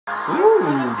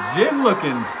Ooh, Jim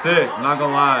looking sick, not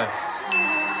gonna lie.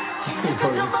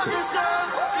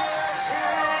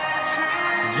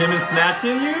 Jim is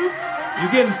snatching you? You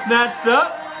getting snatched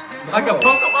up? Like a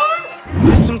Pokemon?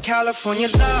 With some California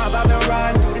love, I've been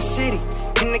riding through the city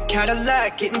in the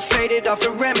Cadillac, getting faded off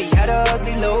the Remy. Had a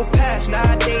ugly little past,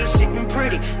 nowadays sitting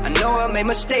pretty. I know I made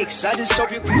mistakes, I just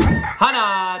hope you can.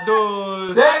 하나,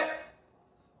 둘, 셋!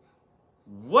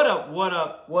 What up, what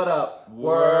up, what up,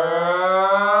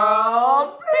 world?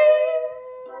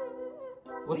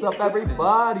 What's up,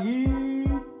 everybody?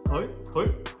 Hey,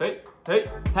 hey, hey, hey.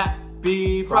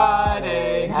 Happy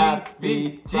Friday,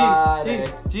 Happy Friday.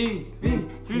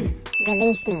 GBG.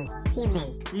 Release me,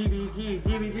 human.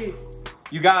 GBG.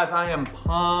 You guys, I am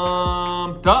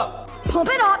pumped up. Pump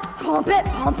it up, pump it,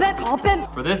 pump it, pump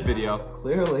it. For this video.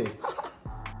 Clearly.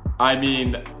 I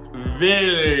mean,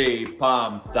 very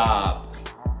pumped up.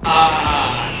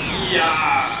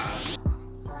 Yeah.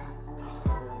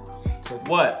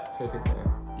 What? Took it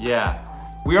there. Yeah.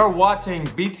 We are watching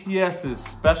BTS's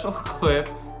special clip,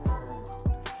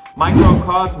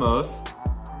 Mikrokosmos,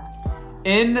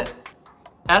 in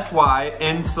SY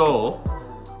in Seoul,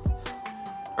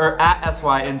 or at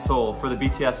SY in Seoul for the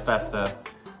BTS Festa.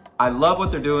 I love what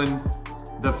they're doing.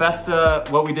 The Festa,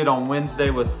 what we did on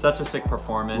Wednesday was such a sick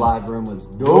performance. Live room was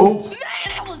dope. Man,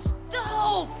 that was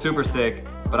dope. Super sick,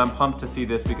 but I'm pumped to see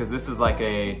this because this is like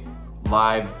a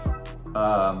live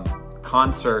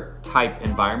concert type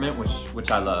environment,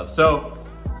 which I love. So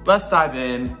let's dive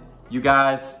in. You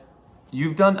guys,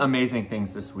 you've done amazing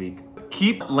things this week.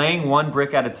 Keep laying one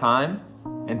brick at a time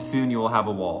and soon you will have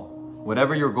a wall.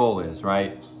 Whatever your goal is,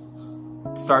 right?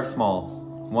 Start small.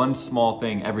 One small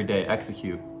thing every day,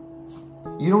 execute.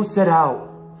 You don't set out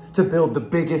to build the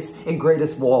biggest and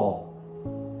greatest wall.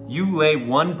 You lay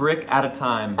one brick at a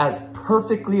time. As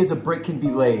perfectly as a brick can be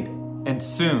laid. And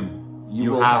soon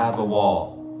you will have a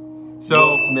wall. So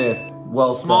Will Smith,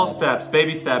 well small said. steps,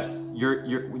 baby steps,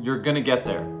 you're gonna get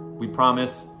there. We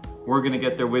promise. We're gonna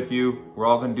get there with you. We're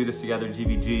all gonna do this together,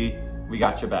 GVG. We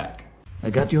got your back.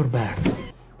 I got your back.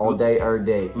 All day, every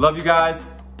day. Love you guys.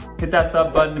 Hit that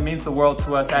sub button. It means the world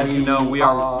to us. As you know, we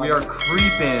are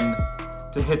creeping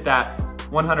to hit that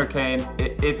 100K, and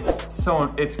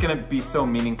it's gonna be so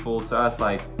meaningful to us.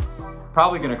 Like,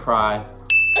 probably gonna cry.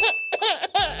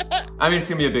 I mean, it's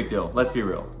gonna be a big deal. Let's be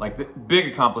real. Like, the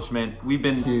big accomplishment. We've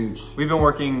been huge. We've been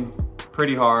working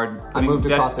pretty hard. I moved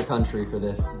across the country for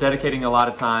this. Dedicating a lot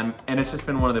of time, and it's just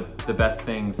been one of the best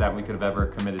things that we could have ever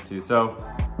committed to. So,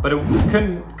 but it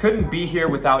couldn't be here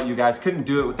without you guys. Couldn't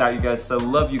do it without you guys. So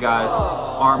love you guys,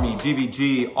 Army,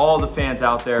 GVG, all the fans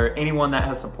out there, anyone that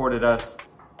has supported us.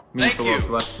 Means the world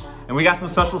to us. And we got some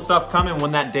special stuff coming.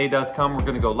 When that day does come, we're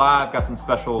gonna go live. Got a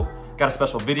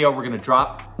special video we're gonna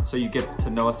drop so you get to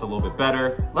know us a little bit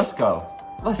better. Let's go.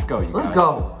 Let's go, you guys. Let's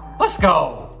go. Let's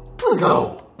go. Let's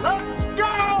go. Let's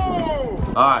go.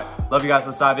 All right, love you guys.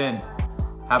 Let's dive in.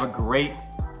 Have a great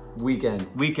weekend.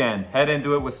 Head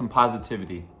into it with some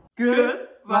positivity. Good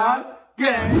vibe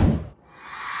gang.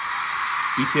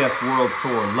 BTS World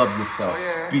Tour, Love Yourself,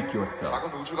 Speak Yourself.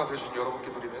 작은 우주가 되신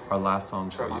여러분께 드리는 Our last song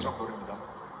for 저의 you. 마지막 노래입니다.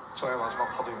 저의 마지막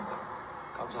파도입니다.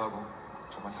 감사하고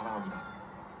정말 사랑합니다.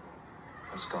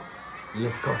 Let's go.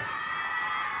 Let's go.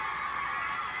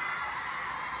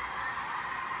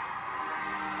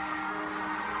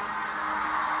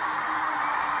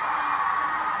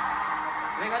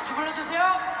 네, 같이 불러주세요.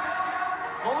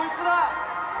 너무 이쁘다.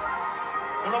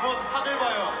 여러분 하늘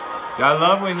봐요. Yeah, I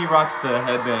love when he rocks the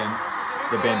headband,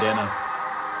 the bandana.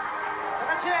 다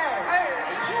같이.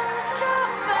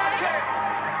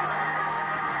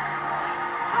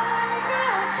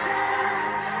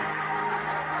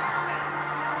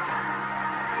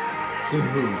 Dude,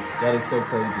 that is so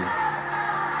crazy.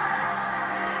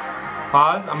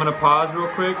 Pause. I'm gonna pause real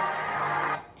quick.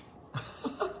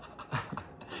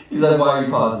 He's like, why are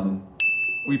you pausing?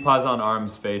 We pause on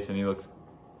Arm's face and he looks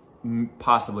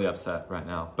possibly upset right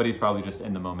now, but he's probably just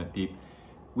in the moment deep.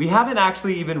 We haven't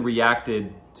actually even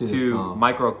reacted to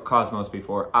Mikrokosmos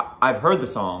before. I've heard the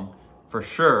song for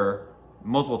sure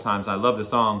multiple times. I love the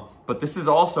song, but this is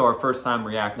also our first time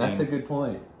reacting. That's a good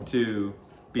point. To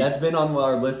That's been on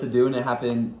our list of doing. It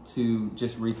happened to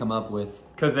just re-come up with.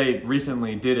 Because they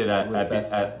recently did it at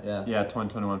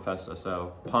 2021 Festa,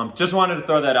 so pumped. Just wanted to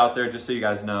throw that out there just so you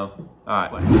guys know. All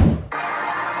right.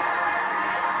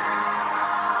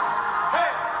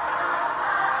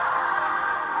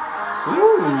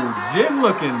 Ooh, Jim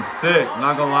looking sick,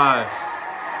 not gonna lie.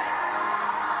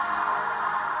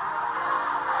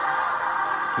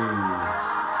 Dude.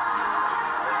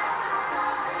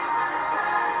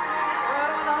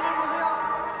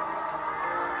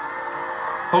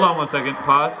 Hold on one second,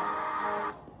 pause.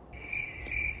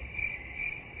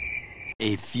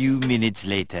 A few minutes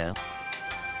later.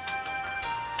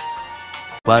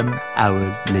 1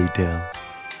 hour later.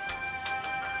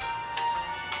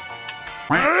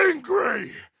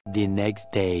 Angry! The next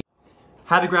day.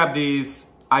 Had to grab these.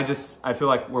 I feel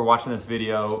like we're watching this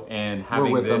video and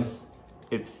having this,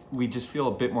 we just feel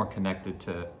a bit more connected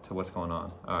to what's going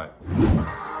on. All right.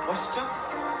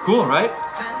 Cool, right?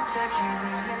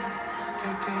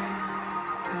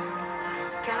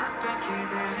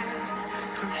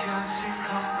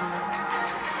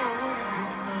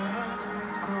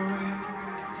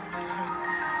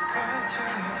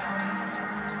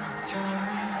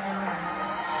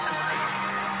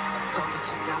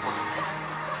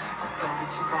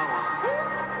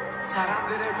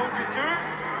 사람들의 불빛들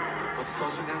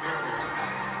없어지는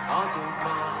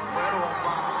어둠만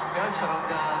외로움만 별처럼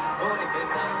다 우리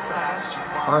빛나는 사실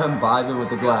I'm vibing with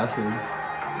the glasses.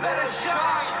 Let it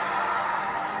shine.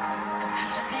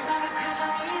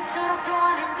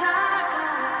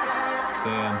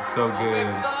 Damn, so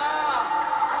good.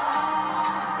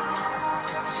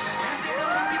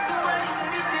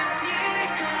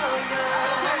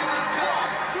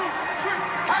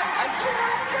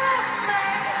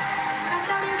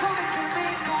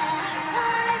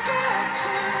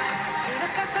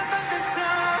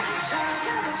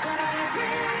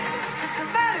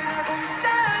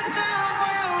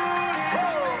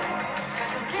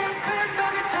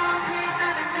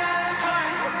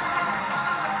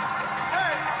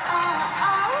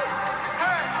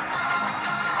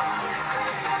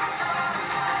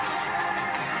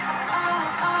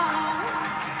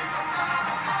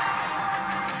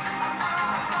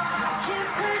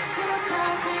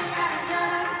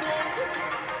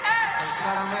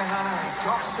 사람의 하나의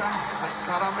역사 한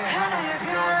사람의 하나의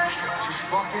별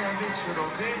 70억개의 빛으로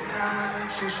빛나는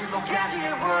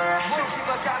 75가지의 world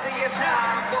 75가지의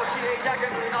삶 도시의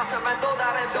야경은 어쩌면 또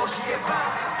다른 도시의 밤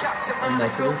각자만의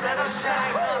꿈 let us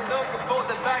shine 넌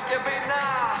누구보다 밝게 빛나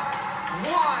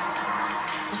One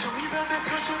어쩜 이 밤의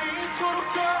표정이 이토록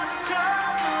따뜻한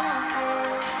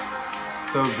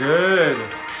So good.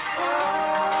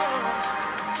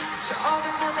 저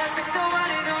어둠도 달빛도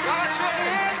아닌 우리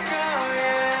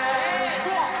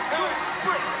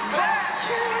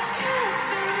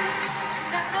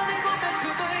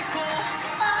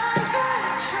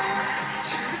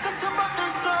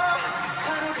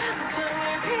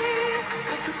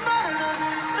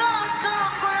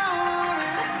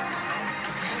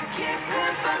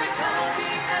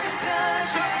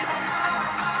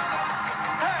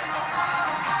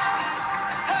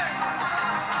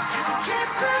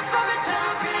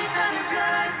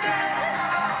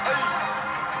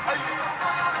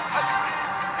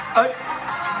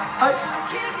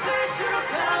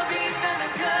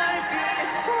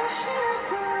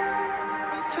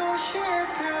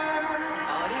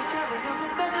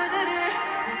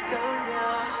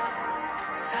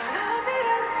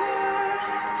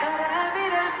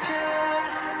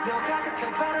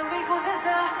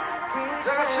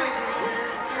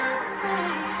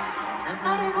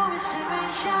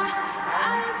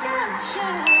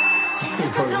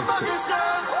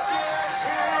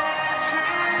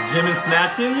Jimin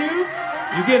snatching you?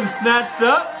 You getting snatched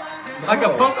up? Like a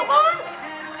Pokemon?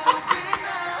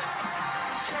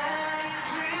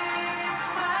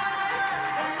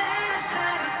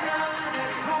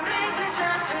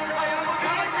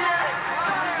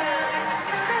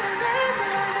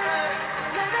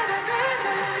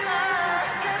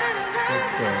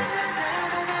 Yeah.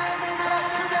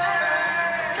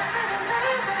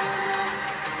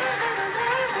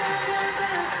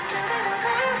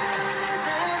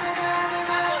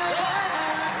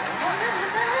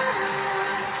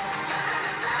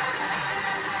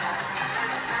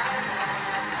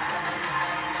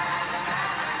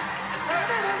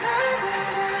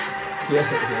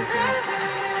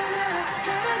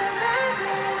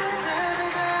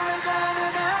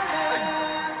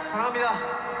 사랑합니다.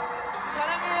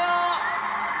 사랑해요.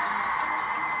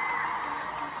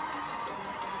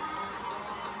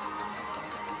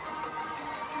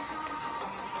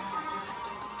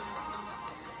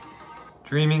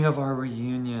 Dreaming of our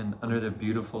reunion under the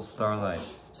beautiful starlight.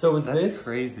 So is That's this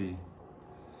crazy.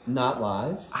 not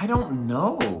live? I don't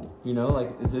know. You know,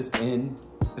 like, is this in?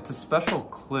 It's a special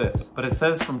clip, but it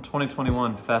says from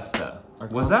 2021 Festa.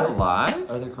 Was concerts- that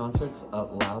live? Are there concerts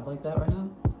loud like that right now?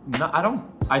 No,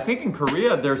 I think in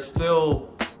Korea there's still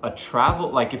a travel,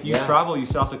 like if you travel, you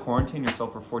still have to quarantine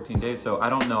yourself for 14 days. So I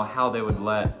don't know how they would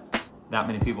let that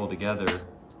many people together.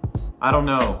 I don't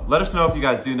know. Let us know if you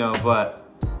guys do know, but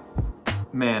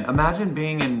man, imagine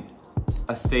being in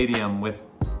a stadium with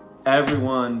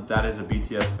everyone that is a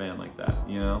BTS fan like that,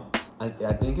 you know? I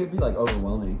think it'd be like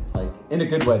overwhelming, like in a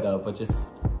good way though, but just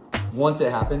once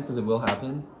it happens, because it will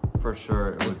happen. For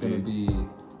sure, It's gonna be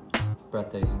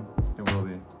breathtaking. It will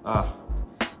be.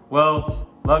 Well,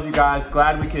 love you guys.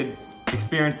 Glad we could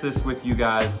experience this with you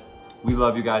guys. We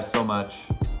love you guys so much.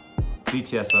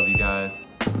 BTS love you guys.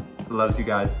 Loves you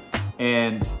guys.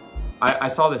 And I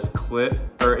saw this clip,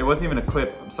 or it wasn't even a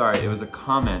clip, I'm sorry, it was a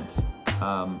comment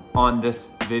on this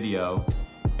video.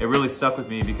 It really stuck with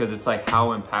me because it's like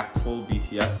how impactful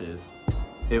BTS is.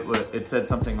 It said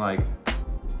something like,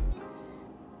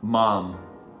 Mom,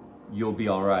 you'll be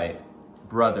all right.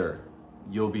 Brother,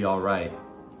 you'll be all right.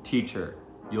 Teacher,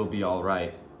 you'll be all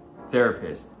right.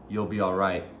 Therapist, you'll be all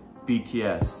right.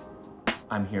 BTS,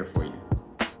 I'm here for you.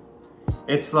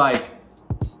 It's like,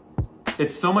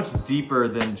 it's so much deeper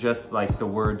than just like the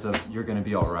words of you're gonna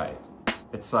be all right.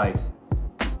 It's like,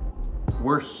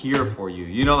 we're here for you.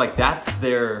 You know, like that's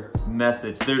their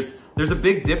message. There's a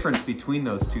big difference between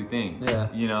those two things,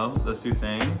 you know, those two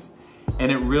sayings.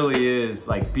 And it really is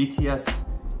like BTS,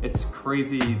 it's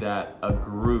crazy that a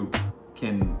group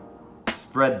can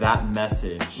spread that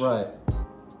message. Right.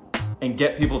 And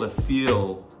get people to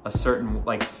feel a certain,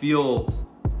 like feel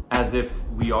as if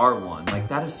we are one. Like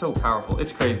that is so powerful.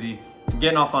 It's crazy. I'm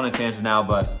getting off on a tangent now,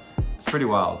 but it's pretty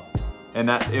wild. And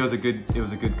that, it was a good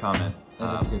comment.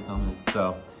 That was a good comment.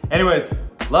 So anyways,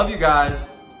 love you guys.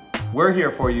 We're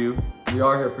here for you. We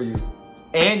are here for you.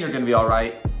 And you're gonna be all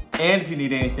right. And if you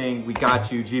need anything, we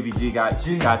got you. GVG got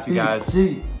you guys.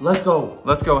 Let's go.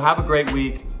 Let's go. Have a great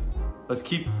week. Let's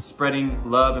keep spreading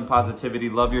love and positivity.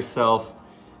 Love yourself.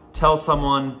 Tell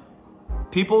someone.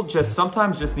 People just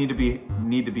sometimes just need to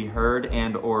be heard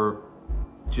and or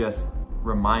just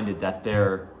reminded that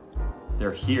they're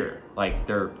here. Like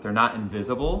they're not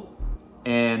invisible.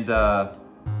 And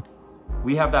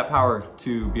we have that power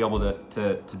to be able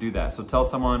to do that. So tell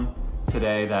someone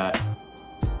today that,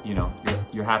 you know,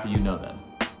 you're happy you know them.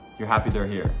 You're happy they're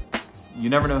here. You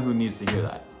never know who needs to hear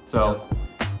that. So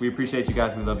we appreciate you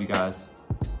guys. We love you guys.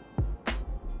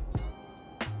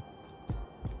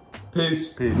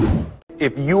 Peace. Peace.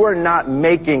 If you are not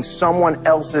making someone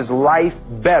else's life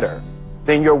better,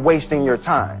 then you're wasting your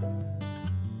time.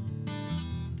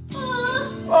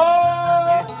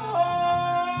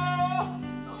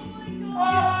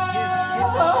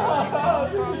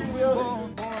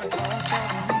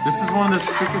 This is one of the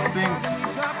sickest things.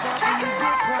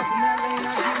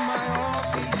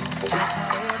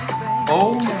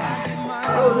 Oh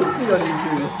this is on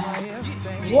YouTube.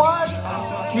 What?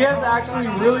 He has actually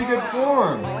really good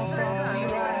form.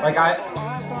 Like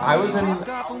I was in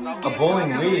a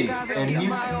bowling league and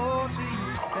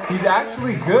he's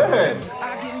actually good.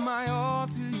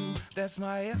 That's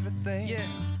my everything. Yeah.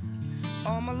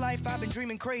 All my life I've been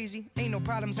dreaming crazy. Ain't no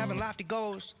problems having lofty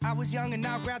goals. I was young and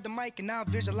now grab the mic and now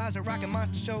visualizing rocking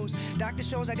monster shows. Doctor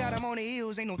shows I got 'em on the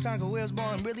heels. Ain't no Tonka wheels, boy,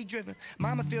 I'm really driven.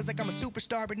 Mama feels like I'm a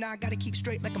superstar, but now I gotta keep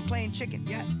straight like I'm playing chicken.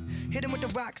 Yeah. Hit him with the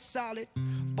rock solid.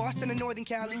 Boston and Northern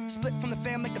Cali. Split from the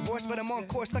fam like divorce, but I'm on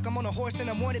course like I'm on a horse and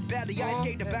I'm wanted badly. I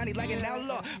escaped the bounty like an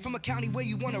outlaw. From a county where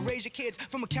you wanna raise your kids.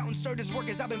 From accountants, surgeons,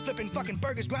 workers, I've been flipping fucking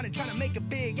burgers, grinding, trying to make it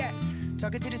big. Yeah.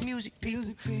 Talking to this music,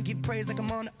 people. Give praise like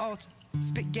I'm on the altar.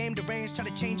 Spit game deranged, try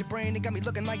to change your brain. They got me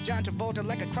looking like John Travolta,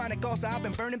 like a chronic ulcer. I've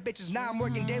been burning bitches, now I'm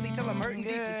working daily till I'm hurting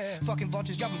deeply. Fucking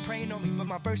vultures, y'all been praying on me, but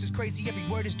my verse is crazy. Every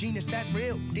word is genius, that's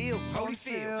real deal. Holy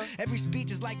feel. Every speech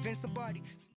is like Vince Lombardi.